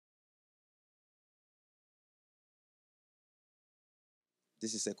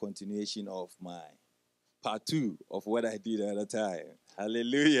This is a continuation of my part 2 of what I did at the time.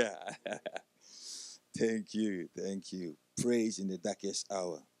 Hallelujah. Thank you. Thank you. Praise in the darkest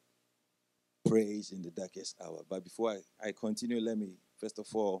hour. Praise in the darkest hour. But before I continue, let me, first of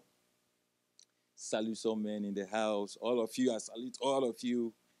all, salute some men in the house. All of you, I salute all of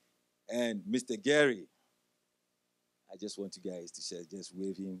you. And Mr. Gary, I just want you guys to share, just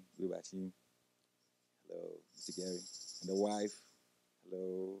wave at him. Hello, Mr. Gary. And the wife,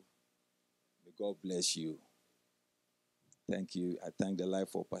 hello. May God bless you. Thank you. I thank the life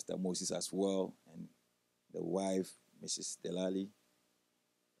for Pastor Moses as well, and the wife, Mrs. Delali,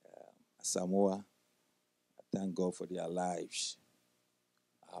 Samoa. I thank God for their lives.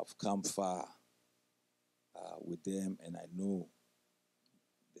 I have come far with them, and I know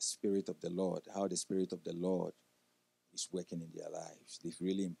the Spirit of the Lord, how the Spirit of the Lord is working in their lives. They've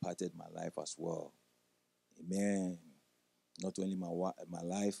really impacted my life as well. Amen. Not only my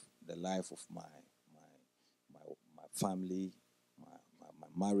life, the life of my family, my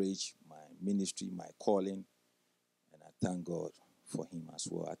marriage, my ministry, my calling. And I thank God for him as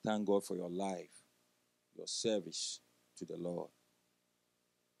well. I thank God for your life, your service to the Lord.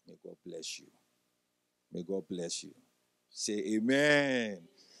 May God bless you. May God bless you. Say amen.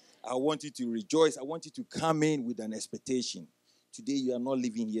 I want you to rejoice. I want you to come in with an expectation. Today you are not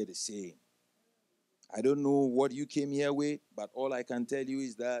living here the same. I don't know what you came here with, but all I can tell you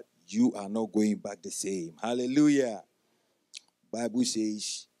is that you are not going back the same. Hallelujah. Bible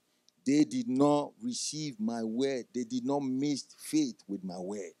says, they did not receive my word. They did not mix faith with my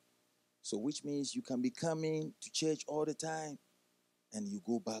word. So which means you can be coming to church all the time and you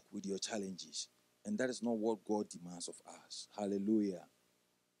go back with your challenges. And that is not what God demands of us. Hallelujah.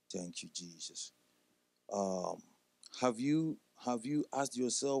 Thank you, Jesus. Have you asked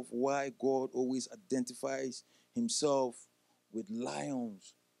yourself why God always identifies himself with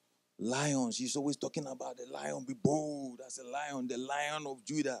lions? Lions. He's always talking about the lion. Be bold as a lion, the Lion of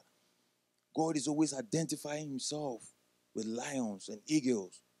Judah. God is always identifying himself with lions and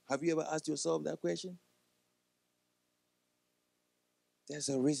eagles. Have you ever asked yourself that question? There's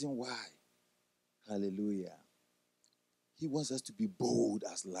a reason why. Hallelujah. He wants us to be bold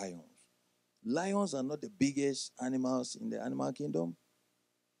as lions. Lions are not the biggest animals in the animal kingdom.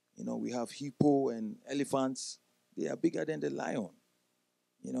 You know, we have hippo and elephants. They are bigger than the lion.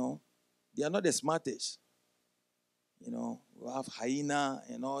 You know, they are not the smartest. You know, we have hyena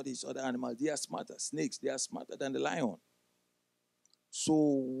and all these other animals. They are smarter. Snakes, they are smarter than the lion. So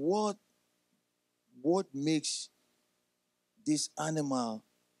what makes this animal,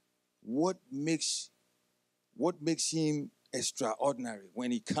 what makes him extraordinary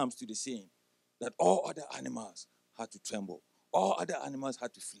when he comes to the scene? That all other animals had to tremble. All other animals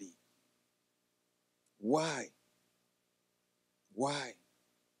had to flee. Why? Why?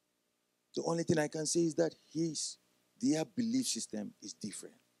 The only thing I can say is that their belief system is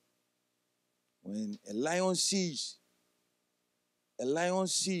different. When a lion sees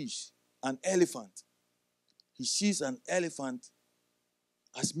an elephant, he sees an elephant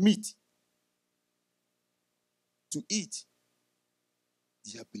as meat to eat.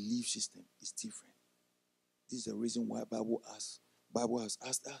 Their belief system is different. This is the reason why Bible has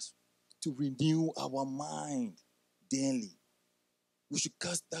asked us to renew our mind daily. We should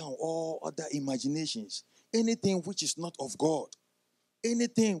cast down all other imaginations. Anything which is not of God.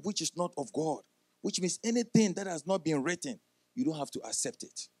 Anything which is not of God. Which means anything that has not been written, you don't have to accept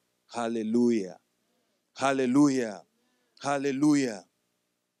it. Hallelujah. Hallelujah. Hallelujah.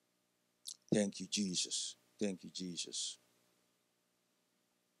 Thank you, Jesus. Thank you, Jesus.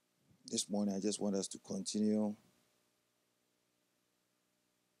 This morning, I just want us to continue.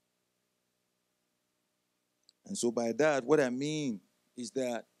 And so by that, what I mean is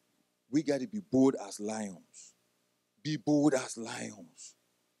that we got to be bold as lions. Be bold as lions.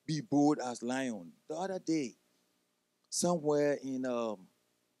 Be bold as lions. The other day, somewhere in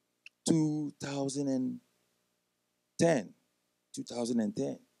 2010,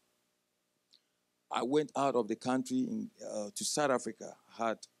 I went out of the country to South Africa. I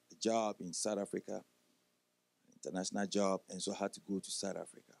had a job in South Africa, international job, and so I had to go to South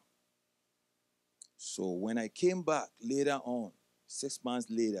Africa. So when I came back later on, 6 months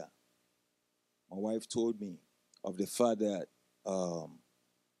later, my wife told me of the fact that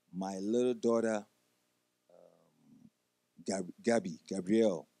my little daughter,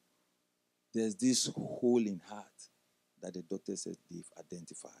 Gabrielle, there's this hole in heart that the doctor said they've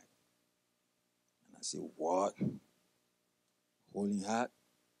identified. And I said, what? Hole in heart?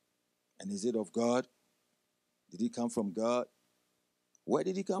 And is it of God? Did it come from God? Where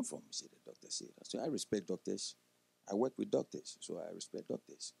did it come from? He said, the doctor said. I said, I respect doctors. I work with doctors, so I respect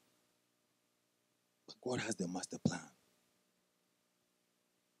doctors. But God has the master plan.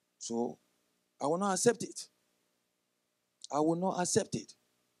 So I will not accept it. I will not accept it.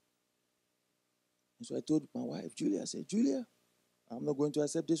 And so I told my wife, Julia, I said, Julia, I'm not going to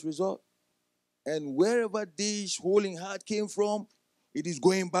accept this result. And wherever this holding heart came from, it is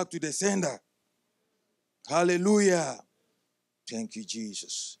going back to the sender. Hallelujah. Thank you,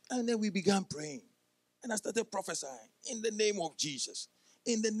 Jesus. And then we began praying. And I started prophesying in the name of Jesus.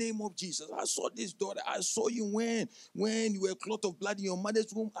 In the name of Jesus. I saw this daughter. I saw you when you were a clot of blood in your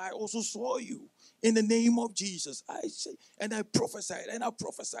mother's womb. I also saw you. In the name of Jesus. I say, and I prophesied, and I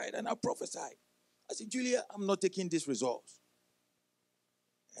prophesied, and I prophesied. I said, Julia, I'm not taking this result.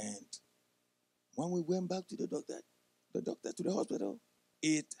 And when we went back to the doctor to the hospital,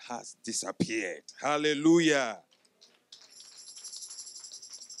 it has disappeared. Hallelujah.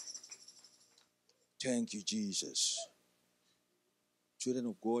 Thank you, Jesus. Children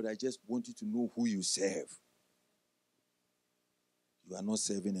of God, I just want you to know who you serve. You are not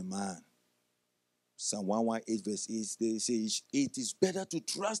serving a man. Psalm 118 verse 8, they say, it is better to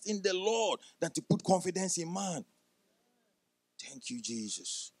trust in the Lord than to put confidence in man. Thank you,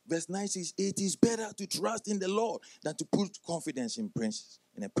 Jesus. Verse 9 says, it is better to trust in the Lord than to put confidence in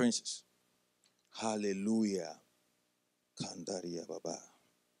a princess. Hallelujah. Kandaria Baba.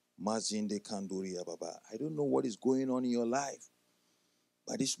 Mazinde Kanduria Baba. I don't know what is going on in your life,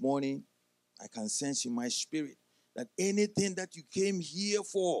 but this morning, I can sense in my spirit that anything that you came here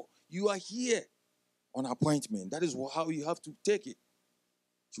for, you are here on appointment. That is how you have to take it.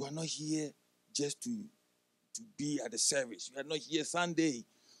 You are not here just to be at the service. You are not here Sunday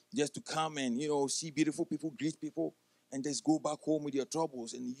just to come and, see beautiful people, greet people, and just go back home with your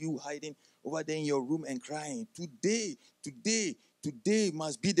troubles and you hiding over there in your room and crying. Today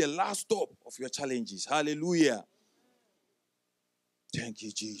must be the last stop of your challenges. Hallelujah. Thank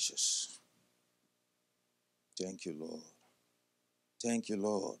you, Jesus. Thank you, Lord. Thank you,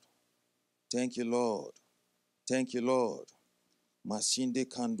 Lord. Thank you, Lord. Thank you, Lord. Masinde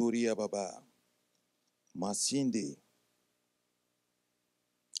Kanduria Baba. Masinde.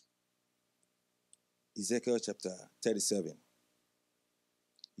 Ezekiel chapter 37.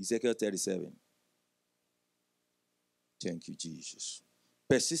 Ezekiel 37. Thank you, Jesus.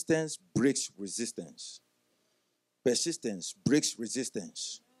 Persistence breaks resistance. Persistence breaks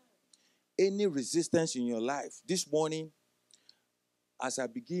resistance. Any resistance in your life, this morning, as I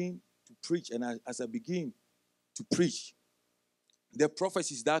begin to preach and as I begin to preach, the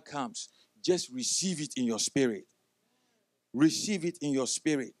prophecies that comes, just receive it in your spirit. Receive it in your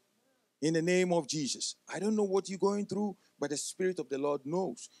spirit. In the name of Jesus. I don't know what you're going through, but the Spirit of the Lord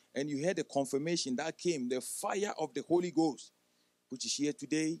knows. And you heard the confirmation that came, the fire of the Holy Ghost, which is here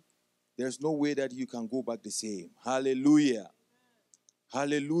today. There's no way that you can go back the same. Hallelujah.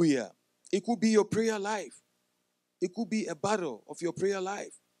 Hallelujah. It could be your prayer life. It could be a battle of your prayer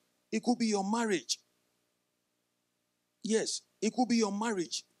life. It could be your marriage. Yes, it could be your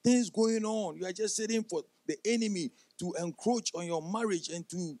marriage. Things going on. You are just sitting for the enemy to encroach on your marriage and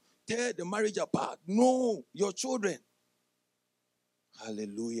to tear the marriage apart. No, your children.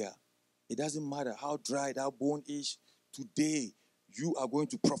 Hallelujah. It doesn't matter how dry that bone is. Today, you are going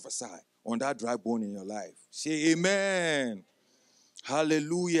to prophesy on that dry bone in your life. Say amen.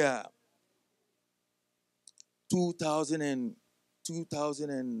 Hallelujah. 2011,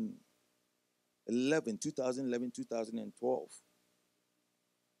 2012.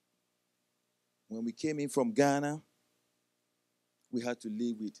 When we came in from Ghana, we had to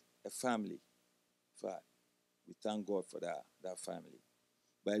live with a family. In fact, we thank God for that family.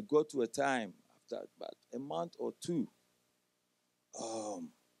 But it got to a time, after about a month or two,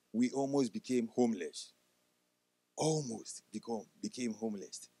 we almost became homeless. Became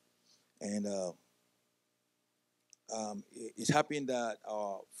homeless. And it happened that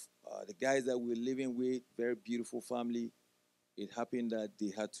the guys that we were living with, very beautiful family, it happened that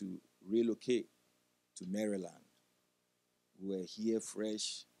they had to relocate to Maryland. We were here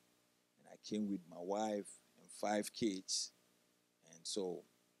fresh, and I came with my wife and 5 kids. And so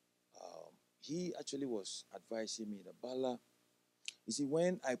he actually was advising me that, Bala, you see,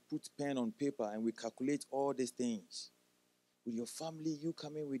 when I put pen on paper and we calculate all these things, with your family, you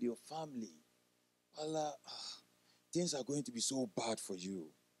coming with your family, Bala, things are going to be so bad for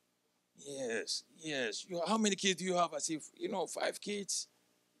you. Yes. How many kids do you have? I say, 5 kids.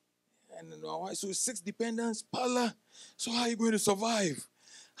 And so 6 dependents, Bala. So how are you going to survive?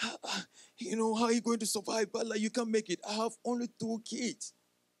 How are you going to survive, Bala? You can't make it. I have only 2 kids.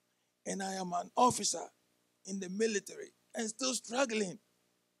 And I am an officer in the military and still struggling.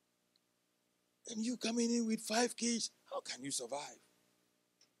 And you coming in with 5 kids, how can you survive?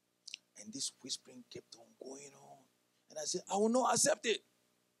 And this whispering kept on going on. And I said, I will not accept it.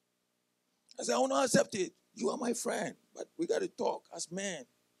 I said, I will not accept it. You are my friend, but we got to talk as men.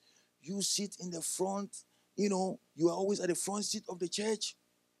 You sit in the front, you are always at the front seat of the church.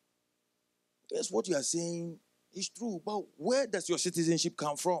 Yes, what you are saying is true, but where does your citizenship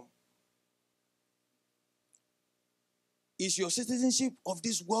come from? Is your citizenship of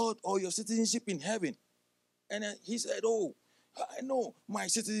this world or your citizenship in heaven? And he said, oh, I know my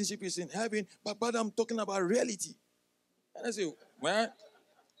citizenship is in heaven, but I'm talking about reality. And I said, well,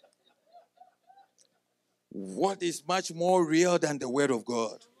 what is much more real than the word of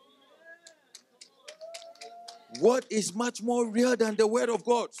God? What is much more real than the word of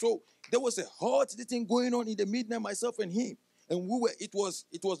God? So there was a hot thing going on in the midnight, myself and him. And it was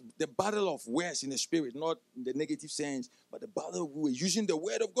the battle of words in the spirit, not in the negative sense, but the battle, we were using the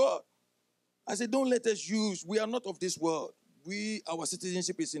word of God. I said, don't let us we are not of this world. Our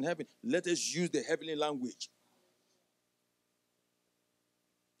citizenship is in heaven. Let us use the heavenly language.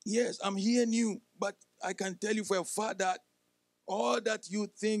 Yes, I'm hearing you, but I can tell you for a fact that all that you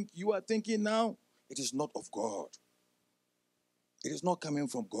are thinking now, it is not of God. It is not coming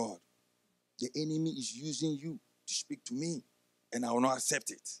from God. The enemy is using you to speak to me, and I will not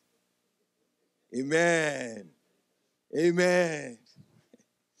accept it. Amen. Amen.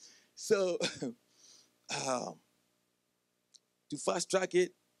 So, to fast track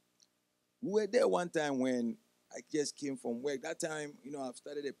it, we were there one time when I just came from work. That time, I've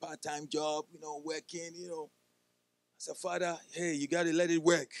started a part-time job, working, I said, Father, hey, you got to let it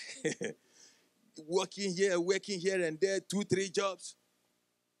work. working here and there, 2, 3 jobs.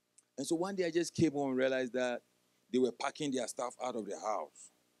 And so one day I just came home and realized that they were packing their stuff out of the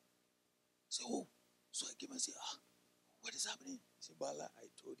house. So, so I came and said, what is happening? He said, Bala, I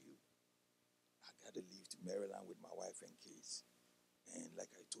told you, I got to leave to Maryland with my wife and kids. And like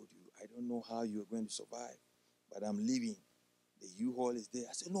I told you, I don't know how you're going to survive, but I'm leaving. The U-Haul is there.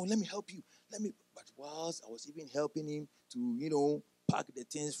 I said, no, let me help you. But whilst I was even helping him to, pack the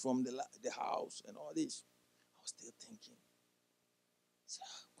things from the house and all this, I was still thinking,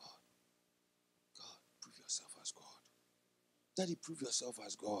 God, prove yourself as God. Daddy, prove yourself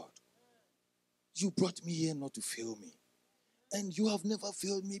as God. You brought me here not to fail me. And you have never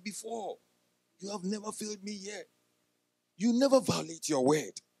failed me before. You have never failed me yet. You never violate your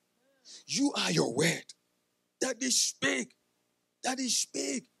word. You are your word. Daddy, speak. Daddy,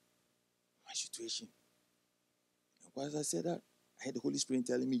 speak. My situation. And as I said that, I had the Holy Spirit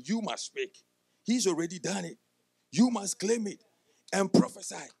telling me, you must speak. He's already done it. You must claim it and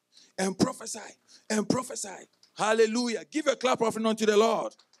prophesy and prophesy and prophesy. Hallelujah. Give a clap offering unto the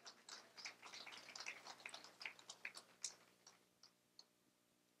Lord.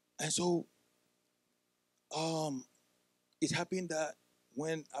 And so, it happened that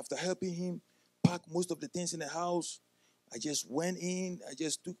when, after helping him pack most of the things in the house, I just went in, I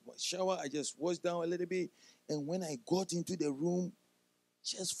just took my shower, I just washed down a little bit. And when I got into the room,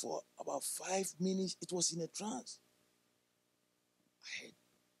 just for about 5 minutes, it was in a trance. I heard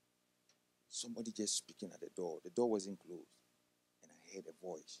somebody just speaking at the door. The door wasn't closed. And I heard a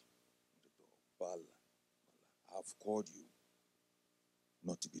voice at the door. Bala, I have called you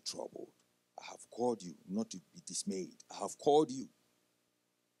not to be troubled. I have called you not to be dismayed. I have called you.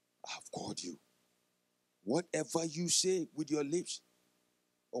 I have called you. Whatever you say with your lips,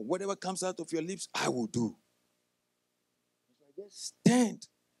 or whatever comes out of your lips, I will do. So I just stand.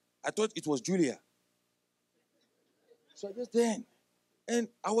 I thought it was Julia. So I just stand. And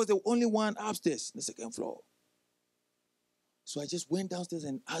I was the only one upstairs, the second floor. So I just went downstairs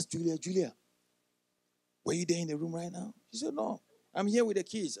and asked Julia, were you there in the room right now? She said, no. I'm here with the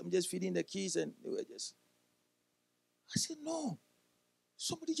kids. I'm just feeding the kids, and they were just. I said, no.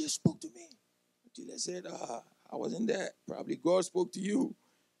 Somebody just spoke to me. Julia said, I wasn't there. Probably God spoke to you.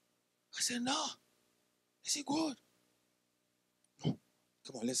 I said, no. I said, God. No.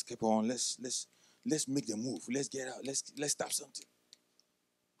 Come on, let's keep on. Let's make the move. Let's get out. Let's stop something.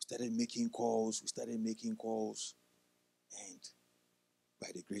 We started making calls. And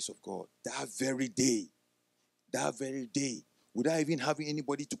by the grace of God, that very day, without even having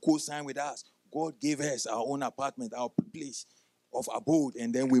anybody to co-sign with us, God gave us our own apartment, our place of abode,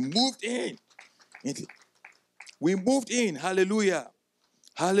 and then we moved in. We moved in. Hallelujah.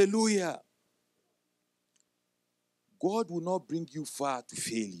 Hallelujah. God will not bring you far to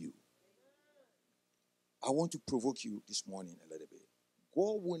fail you. I want to provoke you this morning a little bit.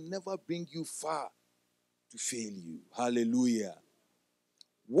 God will never bring you far to fail you. Hallelujah.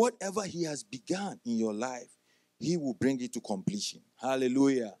 Whatever he has begun in your life, he will bring it to completion.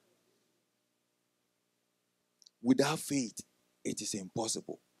 Hallelujah. Without faith, it is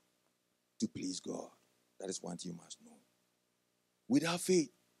impossible to please God. That is one thing you must know. Without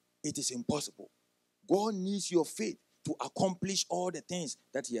faith, it is impossible. God needs your faith to accomplish all the things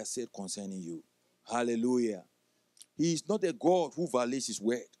that he has said concerning you. Hallelujah. He is not a God who violates his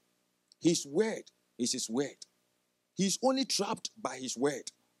word. His word is his word. He's only trapped by his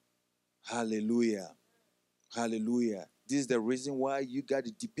word. Hallelujah. Hallelujah. This is the reason why you got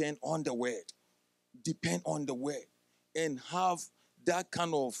to depend on the word. Depend on the word and have that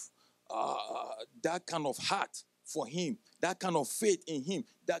kind of heart for him, that kind of faith in him,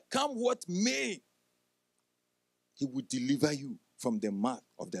 that come what may, he will deliver you from the mouth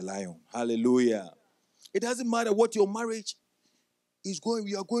of the lion. Hallelujah. It doesn't matter what your marriage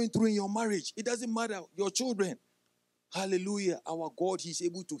you are going through in your marriage. It doesn't matter your children. Hallelujah. Our God, he's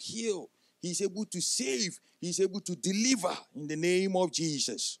able to heal. He's able to save. He's able to deliver in the name of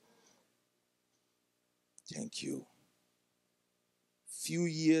Jesus. Thank you. Few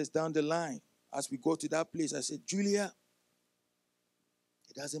years down the line, as we go to that place, I said, Julia,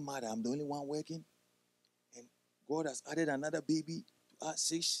 it doesn't matter. I'm the only one working. And God has added another baby to our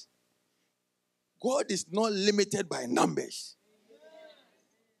 6. God is not limited by numbers.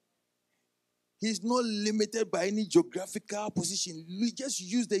 He's not limited by any geographical position. We just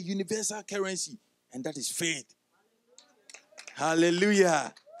use the universal currency, and that is faith.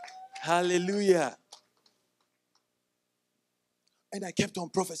 Hallelujah. Hallelujah. And I kept on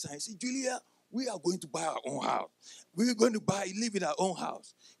prophesying. I said, Julia, we are going to buy our own house. We're going to live in our own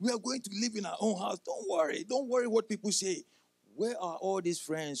house. We are going to live in our own house. Don't worry. Don't worry what people say. Where are all these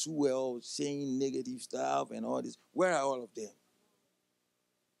friends who were all saying negative stuff and all this? Where are all of them?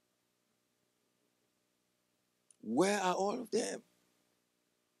 Where are all of them?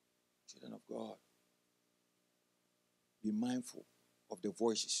 Children of God, be mindful of the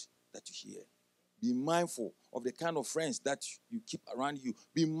voices that you hear. Be mindful of the kind of friends that you keep around you.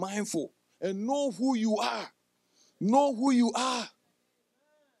 Be mindful and know who you are. Know who you are.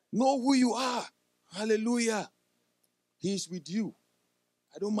 Know who you are. Hallelujah. He is with you.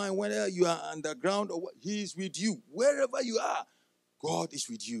 I don't mind whether you are underground or what. He is with you. Wherever you are, God is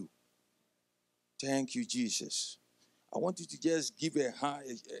with you. Thank you, Jesus. I want you to just give a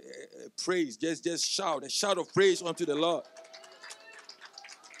praise. Just shout. A shout of praise unto the Lord.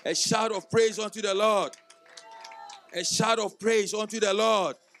 A shout of praise unto the Lord. A shout of praise unto the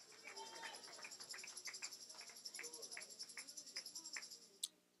Lord.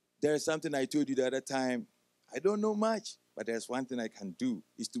 There is something I told you the other time. I don't know much, but there's one thing I can do,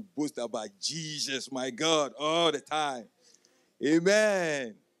 is to boast about Jesus, my God, all the time.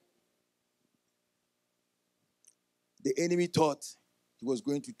 Amen. The enemy thought he was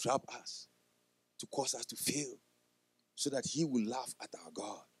going to trap us, to cause us to fail, so that he will laugh at our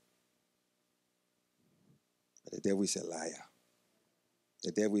God. But the devil is a liar.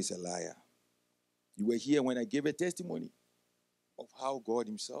 The devil is a liar. You were here when I gave a testimony of how God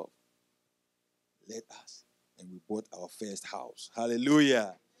himself led us, and we bought our first house.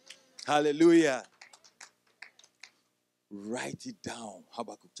 Hallelujah. Hallelujah. Write it down.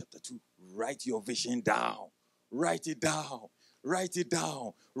 Habakkuk chapter 2. Write your vision down. Write it down. Write it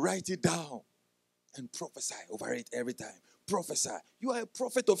down. Write it down. And prophesy over it every time. Prophesy. You are a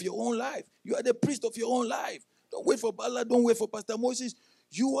prophet of your own life. You are the priest of your own life. Don't wait for Bala. Don't wait for Pastor Moses.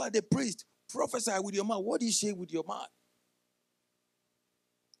 You are the priest. Prophesy with your mouth. What do you say with your mouth?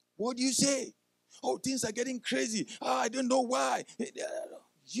 What do you say? Oh, things are getting crazy. I don't know why.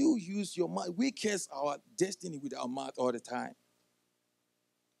 You use your mouth. We curse our destiny with our mouth all the time.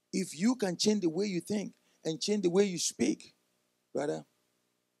 If you can change the way you think and change the way you speak, brother,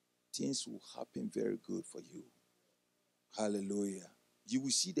 things will happen very good for you. Hallelujah. You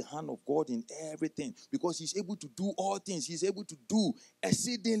will see the hand of God in everything because he's able to do all things. He's able to do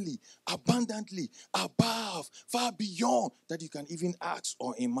exceedingly, abundantly, above, far beyond that you can even ask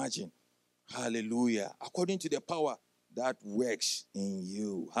or imagine. Hallelujah. According to the power that works in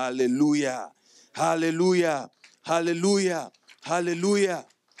you. Hallelujah. Hallelujah. Hallelujah. Hallelujah.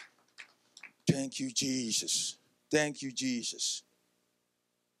 Thank you, Jesus. Thank you, Jesus.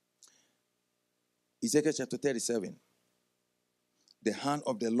 Ezekiel chapter 37. The hand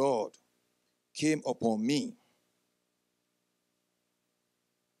of the Lord came upon me.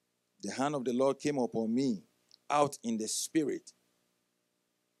 The hand of the Lord came upon me out in the spirit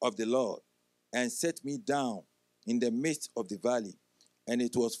of the Lord and set me down in the midst of the valley. And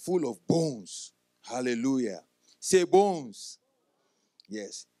it was full of bones. Hallelujah. Say bones.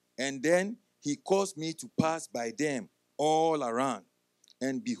 Yes. And then he caused me to pass by them all around.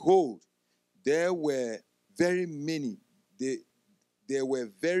 And behold, there were very many. There were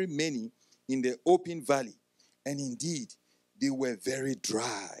very many in the open valley, And indeed, they were very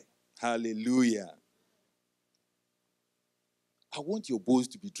dry. Hallelujah. I want your bones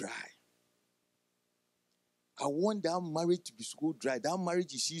to be dry. I want that marriage to be so dry. That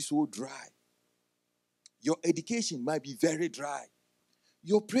marriage you see so dry. Your education might be very dry.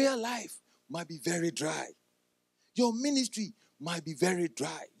 Your prayer life might be very dry. Your ministry might be very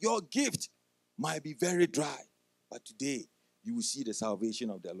dry. Your gift might be very dry. But today, you will see the salvation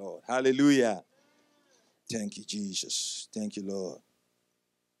of the Lord. Hallelujah. Thank you, Jesus. Thank you, Lord.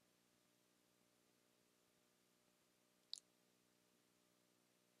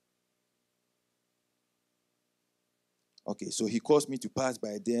 Okay, so he caused me to pass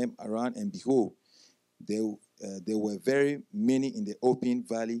by them around, and behold, there were very many in the open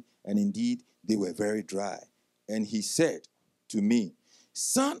valley, and indeed they were very dry. And he said to me,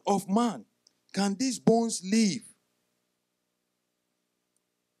 Son of man, can these bones live?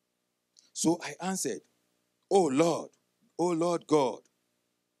 So I answered, O Lord God,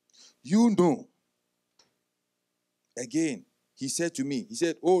 you know. Again, he said to me, he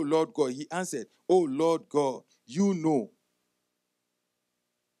said, O Lord God. He answered, O Lord God, you know.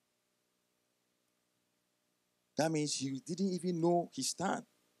 That means he didn't even know his stand.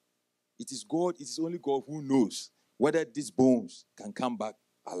 It is God, it is only God who knows whether these bones can come back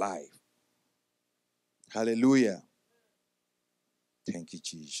alive. Hallelujah. Thank you,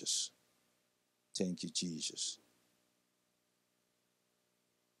 Jesus. Thank you, Jesus.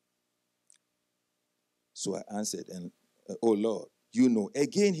 So I answered, and oh Lord, you know.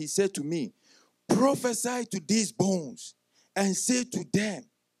 Again, he said to me, prophesy to these bones and say to them,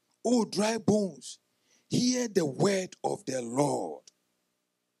 O dry bones, hear the word of the Lord.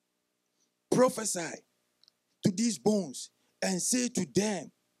 Prophesy to these bones and say to them,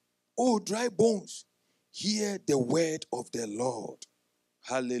 O dry bones, hear the word of the Lord.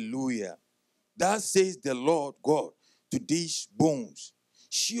 Hallelujah. That says the Lord God to these bones.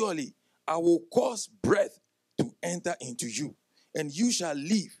 Surely I will cause breath to enter into you, and you shall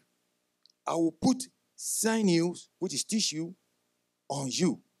live. I will put sinews, which is tissue, on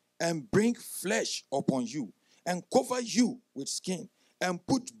you, and bring flesh upon you, and cover you with skin, and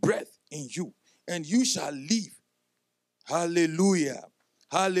put breath in you, and you shall live. Hallelujah.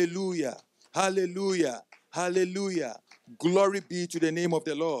 Hallelujah. Hallelujah. Hallelujah. Glory be to the name of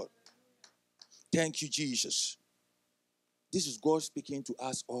the Lord. Thank you, Jesus. This is God speaking to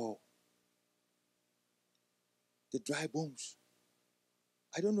us all. The dry bones.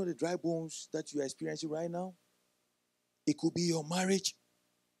 I don't know the dry bones that you are experiencing right now. It could be your marriage.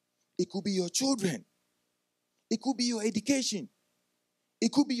 It could be your children. It could be your education.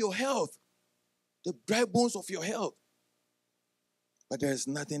 It could be your health. The dry bones of your health. But there is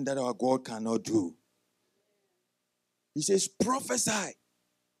nothing that our God cannot do. He says, prophesy.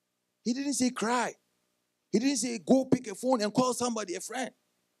 He didn't say cry. He didn't say go pick a phone and call somebody, a friend.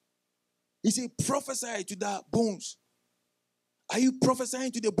 He said, prophesy to the bones. Are you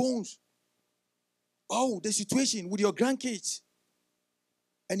prophesying to the bones? Oh, the situation with your grandkids.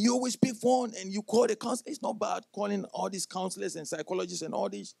 And you always pick phone and you call the counselor. It's not bad calling all these counselors and psychologists and all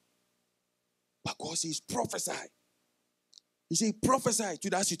this. But God says, prophesy. He said, prophesy to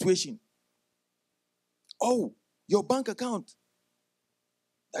that situation. Oh, your bank account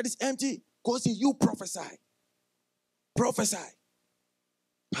that is empty. God says, you prophesy. Prophesy.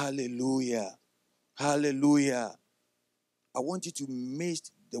 Hallelujah. Hallelujah. I want you to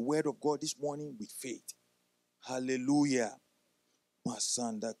mix the word of God this morning with faith. Hallelujah.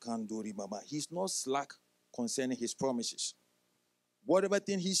 Masanda Kandori Mama. He's not slack concerning his promises. Whatever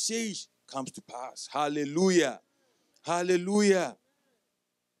thing he says comes to pass. Hallelujah. Hallelujah.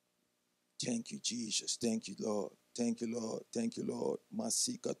 Thank you, Jesus. Thank you, Lord. Thank you, Lord. Thank you, Lord.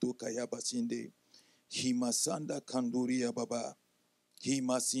 Masika toka yabasinde. Himasanda kanduri baba.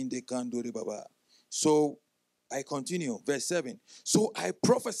 Himasinde kanduri baba. So I continue. Verse 7. So I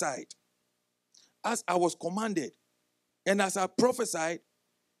prophesied as I was commanded. And as I prophesied,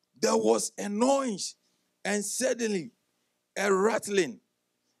 there was a noise and suddenly a rattling.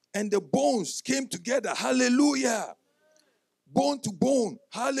 And the bones came together. Hallelujah. Bone to bone.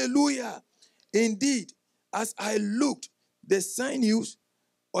 Hallelujah. Indeed, as I looked, the sinews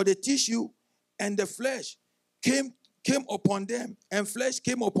or the tissue and the flesh came upon them, and flesh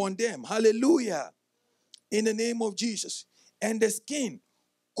came upon them. Hallelujah. In the name of Jesus. And the skin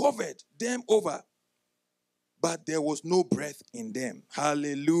covered them over, but there was no breath in them.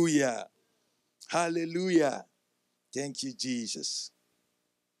 Hallelujah. Hallelujah. Thank you, Jesus.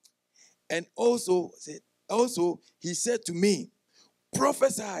 And also, he said to me,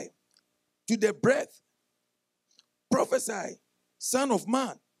 prophesy to the breath. Prophesy, son of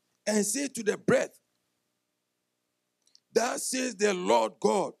man, and say to the breath, Thus says the Lord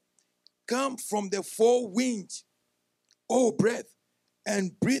God, come from the four winds, O breath,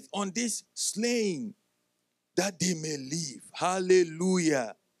 and breathe on this slain, that they may live.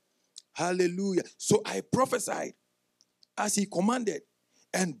 Hallelujah. Hallelujah. So I prophesied as he commanded,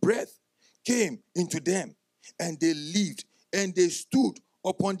 and breath came into them, and they lived, and they stood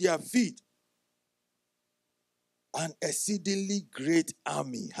upon their feet, an exceedingly great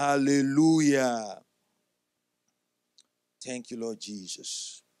army. Hallelujah. Thank you, Lord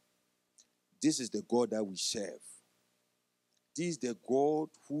Jesus. This is the God that we serve. This is the God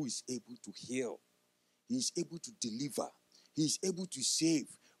who is able to heal. He is able to deliver. He is able to save,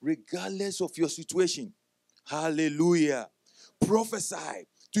 regardless of your situation. Hallelujah. Prophesy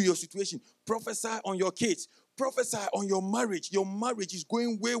to your situation. Prophesy on your kids. Prophesy on your marriage. Your marriage is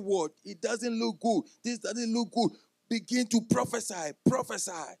going wayward. It doesn't look good. This doesn't look good. Begin to prophesy.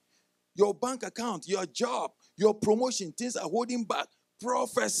 Prophesy. Your bank account, your job, your promotion, things are holding back.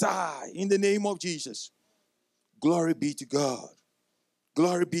 Prophesy in the name of Jesus. Glory be to God.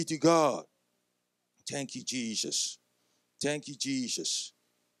 Glory be to God. Thank you, Jesus. Thank you, Jesus.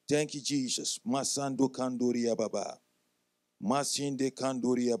 Thank you, Jesus. Masando Kandoria Baba. Masinde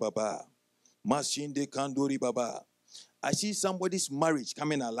Kandoria Baba. Masinde Kandori Baba. I see somebody's marriage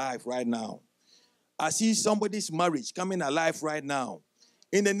coming alive right now. I see somebody's marriage coming alive right now.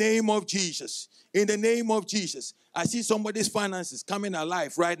 In the name of Jesus. In the name of Jesus. I see somebody's finances coming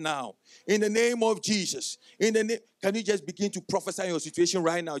alive right now. In the name of Jesus. Can you just begin to prophesy your situation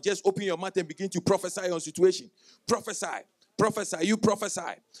right now? Just open your mouth and begin to prophesy your situation. Prophesy. Prophesy. You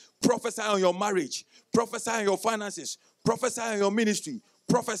prophesy. Prophesy on your marriage. Prophesy on your finances. Prophesy on your ministry.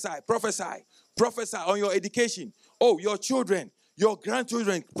 Prophesy. Prophesy. Prophesy on your education. Oh, your children, your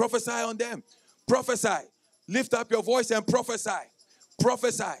grandchildren. Prophesy on them. Prophesy. Lift up your voice and prophesy.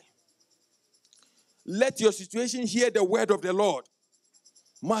 Prophesy. Let your situation hear the word of the Lord.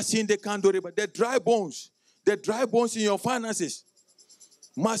 The dry bones in your finances.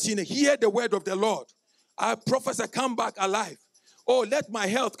 Hear the word of the Lord. I prophesy, come back alive. Oh, let my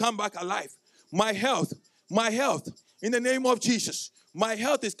health come back alive. My health, in the name of Jesus. My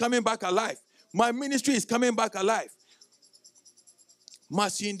health is coming back alive. My ministry is coming back alive.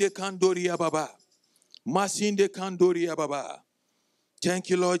 Masinde Kandoria Baba. Masinde Kandoria Baba. Thank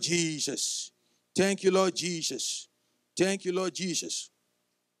you, Lord Jesus. Thank you, Lord Jesus. Thank you, Lord Jesus.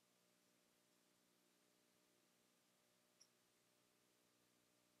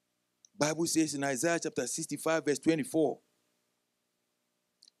 Bible says in Isaiah chapter 65, verse 24,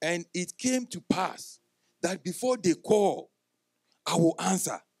 and it came to pass that before they call, I will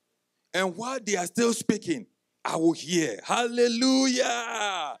answer. And while they are still speaking, I will hear.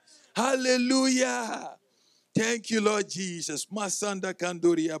 Hallelujah. Hallelujah. Thank you, Lord Jesus. Masanda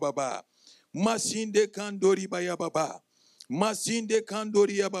kandori ababa. Masinde kandori baya baba. Masinde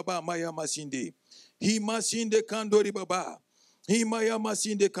kandori ababa maya masinde. He masinde kandori baba. He maya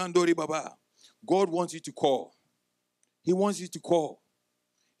masinde kandori baba. God wants you to call. He wants you to call.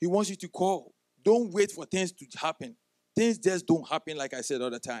 He wants you to call. Don't wait for things to happen. Things just don't happen, like I said all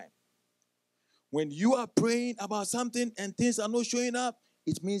the time. When you are praying about something and things are not showing up,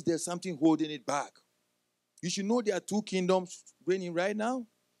 it means there's something holding it back. You should know there are two kingdoms reigning right now,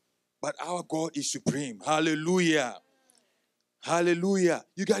 but our God is supreme. Hallelujah. Hallelujah.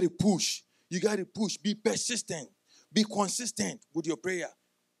 You got to push. You got to push. Be persistent. Be consistent with your prayer.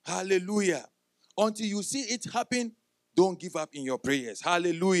 Hallelujah. Until you see it happen, don't give up in your prayers.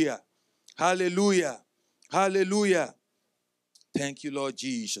 Hallelujah. Hallelujah. Hallelujah. Thank you, Lord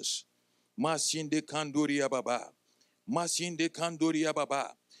Jesus. Masinde Kandoria Baba. Masinde Kandoria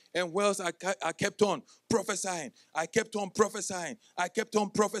Baba. And whilst I kept on prophesying, I kept on prophesying, I kept on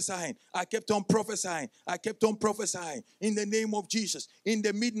prophesying, I kept on prophesying, I kept on prophesying. In the name of Jesus, in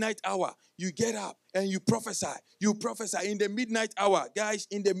the midnight hour, you get up and you prophesy. You prophesy in the midnight hour. Guys,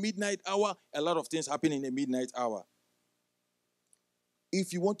 in the midnight hour, a lot of things happen in the midnight hour.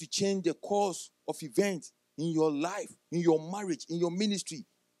 If you want to change the course of events in your life, in your marriage, in your ministry,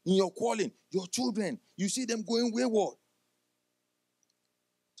 in your calling, your children, you see them going wayward.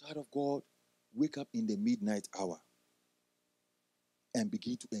 Child of God, wake up in the midnight hour and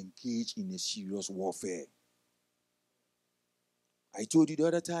begin to engage in a serious warfare. I told you the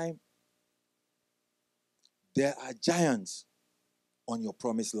other time, there are giants on your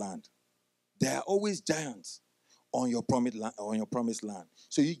promised land. There are always giants on your promised land.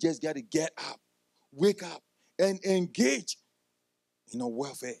 So you just got to get up, wake up, and engage in a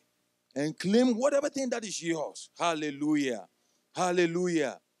warfare and claim whatever thing that is yours. Hallelujah.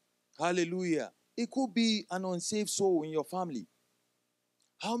 Hallelujah. Hallelujah. It could be an unsaved soul in your family.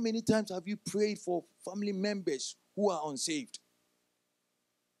 How many times have you prayed for family members who are unsaved?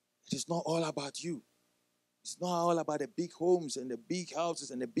 It is not all about you. It's not all about the big homes and the big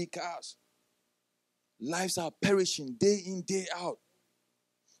houses and the big cars. Lives are perishing day in, day out.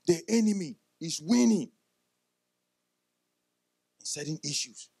 The enemy is winning in certain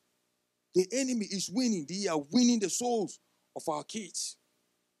issues. The enemy is winning. They are winning the souls of our kids.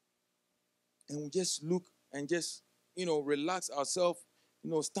 And we just look and just, relax ourselves,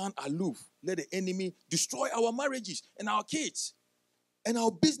 stand aloof. Let the enemy destroy our marriages and our kids and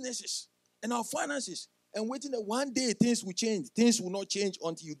our businesses and our finances. And waiting that one day things will change. Things will not change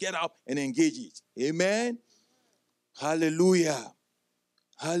until you get up and engage it. Amen. Hallelujah.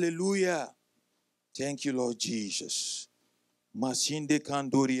 Hallelujah. Thank you, Lord Jesus. Masinde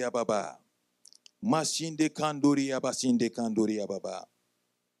kandori ababa. Masinde kandori abasinde kandori ababa.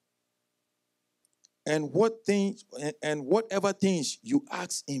 And whatever things you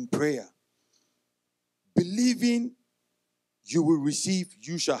ask in prayer, believing you will receive,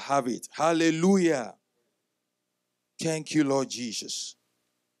 you shall have it. Hallelujah. Thank you, Lord Jesus.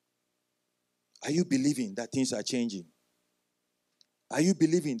 Are you believing that things are changing? Are you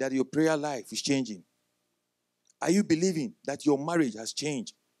believing that your prayer life is changing? Are you believing that your marriage has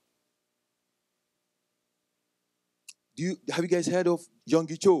changed? Have you guys heard of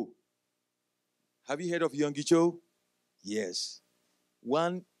Yonggi Cho? Have you heard of Yonggi Cho? Yes.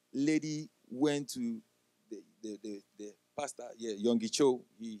 One lady went to the pastor, Yonggi Cho.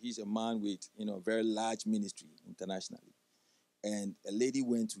 He's a man with a very large ministry internationally. And a lady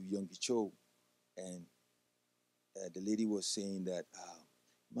went to Yonggi Cho, and the lady was saying that,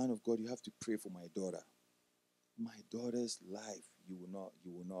 man of God, you have to pray for my daughter. My daughter's life, you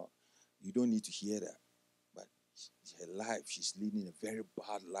don't need to hear that. But her life, she's leading a very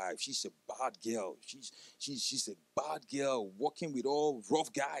bad life. She's a bad girl. She's a bad girl, working with all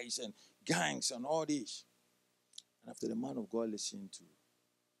rough guys and gangs and all this. And after the man of God listened to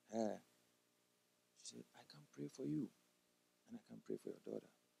her, she said, I can pray for you, and I can pray for your daughter.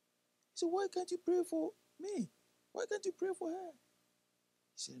 He said, why can't you pray for me? Why can't you pray for her?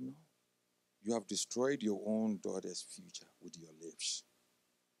 He said, no. You have destroyed your own daughter's future with your lips.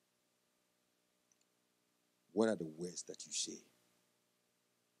 What are the words that you say?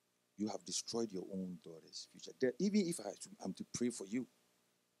 You have destroyed your own daughter's future. Even if I'm to pray for you,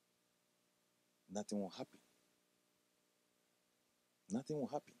 nothing will happen. Nothing will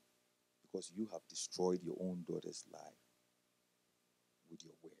happen because you have destroyed your own daughter's life with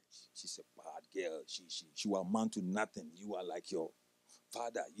your words. She's a bad girl. She will amount to nothing. You are like your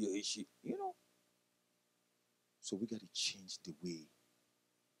father. So we got to change the way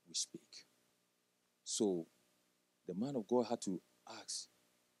we speak. So the man of God had to ask.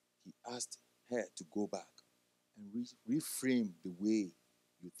 He asked her to go back and reframe the way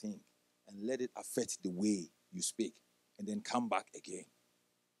you think and let it affect the way you speak, and then come back again.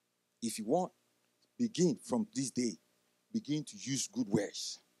 If you want, begin from this day. Begin to use good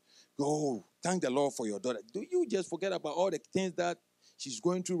words. Go, thank the Lord for your daughter. Do you just forget about all the things that she's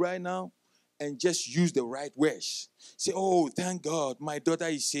going through right now and just use the right words? Say, oh, thank God, my daughter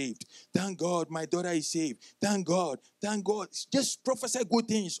is saved. Thank God, my daughter is saved. Thank God, thank God. Just prophesy good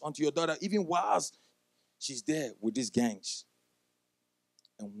things unto your daughter, even whilst she's there with these gangs.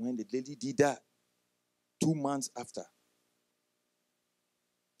 And when the lady did that, 2 months after,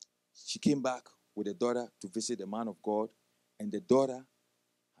 she came back with the daughter to visit the man of God, and the daughter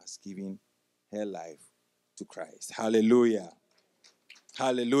has given her life to Christ. Hallelujah.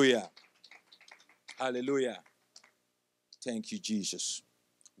 Hallelujah. Hallelujah. Thank you, Jesus.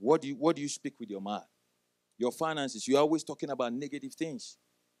 What do you speak with your mouth? Your finances. You're always talking about negative things.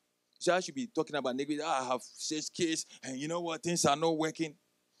 So I should be talking about negative. I have 6 kids, and you know what? Things are not working.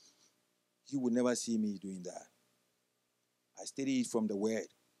 You will never see me doing that. I study it from the word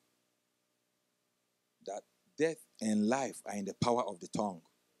that death and life are in the power of the tongue.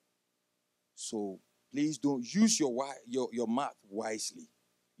 So please don't use your mouth wisely.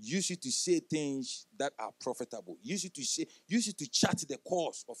 Use it to say things that are profitable. Use it to chart the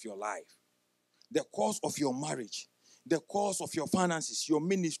course of your life, the course of your marriage, the course of your finances, your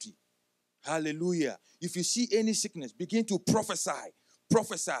ministry. Hallelujah. If you see any sickness, begin to prophesy.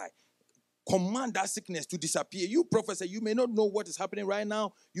 Prophesy. Command that sickness to disappear. You prophesy. You may not know what is happening right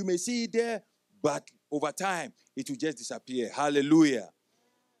now. You may see it there, but over time, it will just disappear. Hallelujah.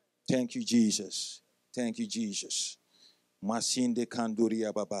 Thank you, Jesus. Thank you, Jesus. Masinde kanduri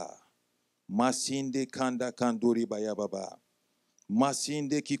ababa. Masinde kanda kanduri bayababa.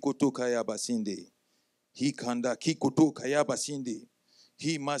 Masinde kikoto kaya basinde. He kanda kikoto kaya basinde.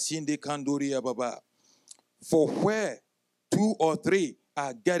 He masinde kanduri ababa. For where 2 or 3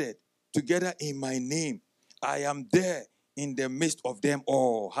 are gathered together in my name, I am there in the midst of them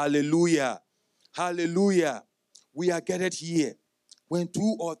all. Hallelujah. Hallelujah. We are gathered here. When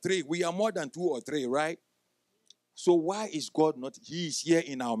two or three, we are more than two or three, right? So why is God not? He is here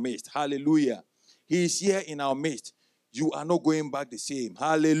in our midst. Hallelujah. He is here in our midst. You are not going back the same.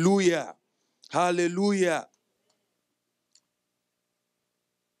 Hallelujah. Hallelujah.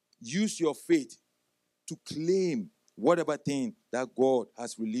 Use your faith to claim whatever thing that God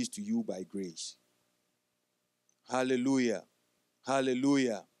has released to you by grace. Hallelujah.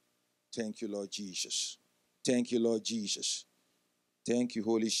 Hallelujah. Thank you, Lord Jesus. Thank you, Lord Jesus. Thank you,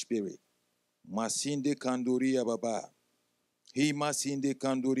 Holy Spirit. Masinde kanduri baba. He masinde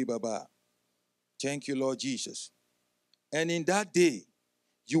kanduri baba. Thank you, Lord Jesus. And in that day,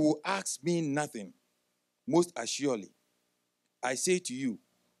 you will ask me nothing. Most assuredly, I say to you,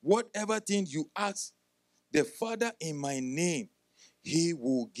 whatever thing you ask the Father in my name, he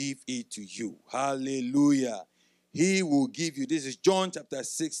will give it to you. Hallelujah. He will give you. This is John chapter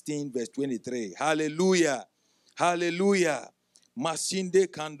 16, verse 23. Hallelujah. Hallelujah. Masinde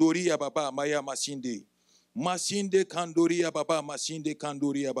kandoria baba, maya masinde. Masinde kandoria baba, masinde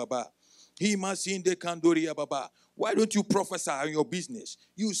kandoria baba. He masinde kandoria baba. Why don't you prophesy on your business?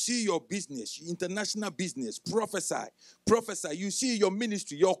 You see your business, international business, prophesy. Prophesy. You see your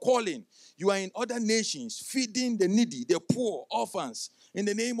ministry, your calling. You are in other nations, feeding the needy, the poor, orphans. In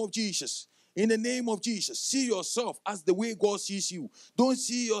the name of Jesus. In the name of Jesus. See yourself as the way God sees you. Don't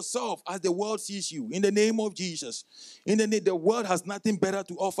see yourself as the world sees you. In the name of Jesus. The world has nothing better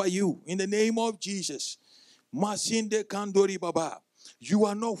to offer you. In the name of Jesus. Masinde Kandori Baba. You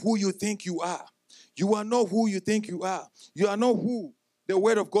are not who you think you are. You are not who you think you are. You are not who the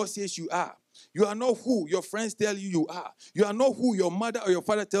word of God says you are. You are not who your friends tell you you are. You are not who your mother or your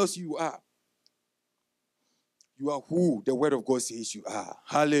father tells you you are. You are who the word of God says you are.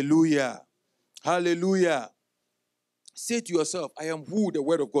 Hallelujah. Hallelujah. Say to yourself, I am who the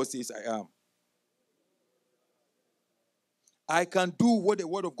word of God says I am. I can do what the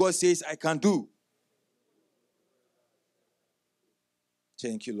word of God says I can do.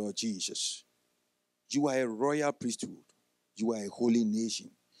 Thank you, Lord Jesus. You are a royal priesthood. You are a holy nation.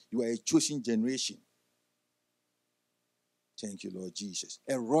 You are a chosen generation. Thank you, Lord Jesus.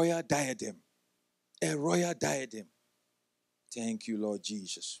 A royal diadem. A royal diadem. Thank you, Lord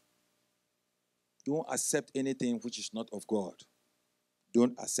Jesus. Don't accept anything which is not of God.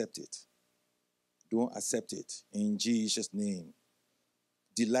 Don't accept it. Don't accept it. In Jesus' name.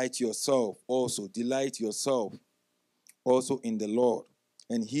 Delight yourself also. Delight yourself also in the Lord.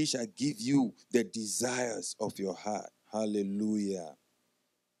 And he shall give you the desires of your heart. Hallelujah.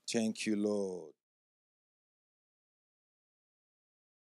 Thank you, Lord.